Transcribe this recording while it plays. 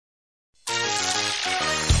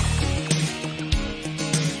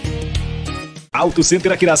Auto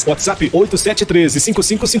Center Aquiraz, WhatsApp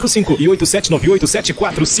 8713-5555 e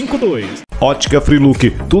 8798-7452. Ótica Freelook,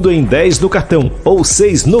 tudo em 10 no cartão ou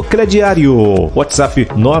 6 no crediário. WhatsApp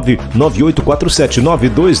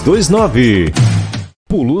 998479229.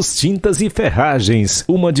 Pulos Tintas e Ferragens,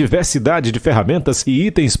 uma diversidade de ferramentas e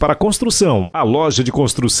itens para construção. A loja de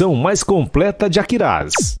construção mais completa de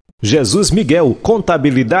Aquiraz. Jesus Miguel,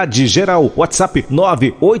 Contabilidade Geral, WhatsApp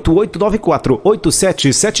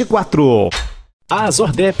 988948774.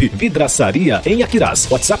 Azordep, Vidraçaria em Aquiraz,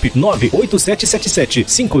 WhatsApp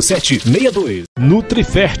 987775762.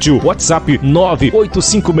 Nutrifértil, WhatsApp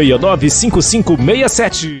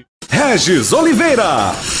 985695567. Regis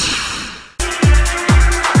Oliveira.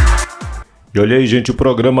 E olha aí, gente, o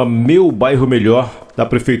programa Meu Bairro Melhor da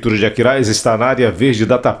Prefeitura de Aquiraz está na Área Verde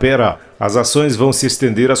da Tapera. As ações vão se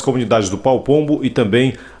estender às comunidades do Pau Pombo e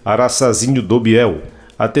também Araçazinho do Biel,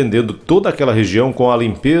 atendendo toda aquela região com a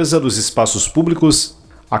limpeza dos espaços públicos,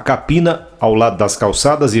 a capina ao lado das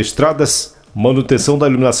calçadas e estradas, manutenção da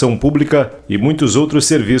iluminação pública e muitos outros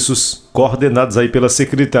serviços coordenados aí pela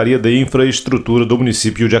Secretaria de Infraestrutura do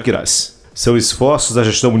município de Aquiraz. São esforços da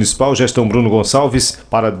gestão municipal, gestão Bruno Gonçalves,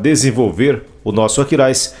 para desenvolver o nosso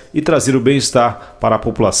Aquiraz e trazer o bem-estar para a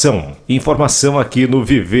população. Informação aqui no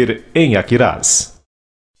Viver em Aquiraz.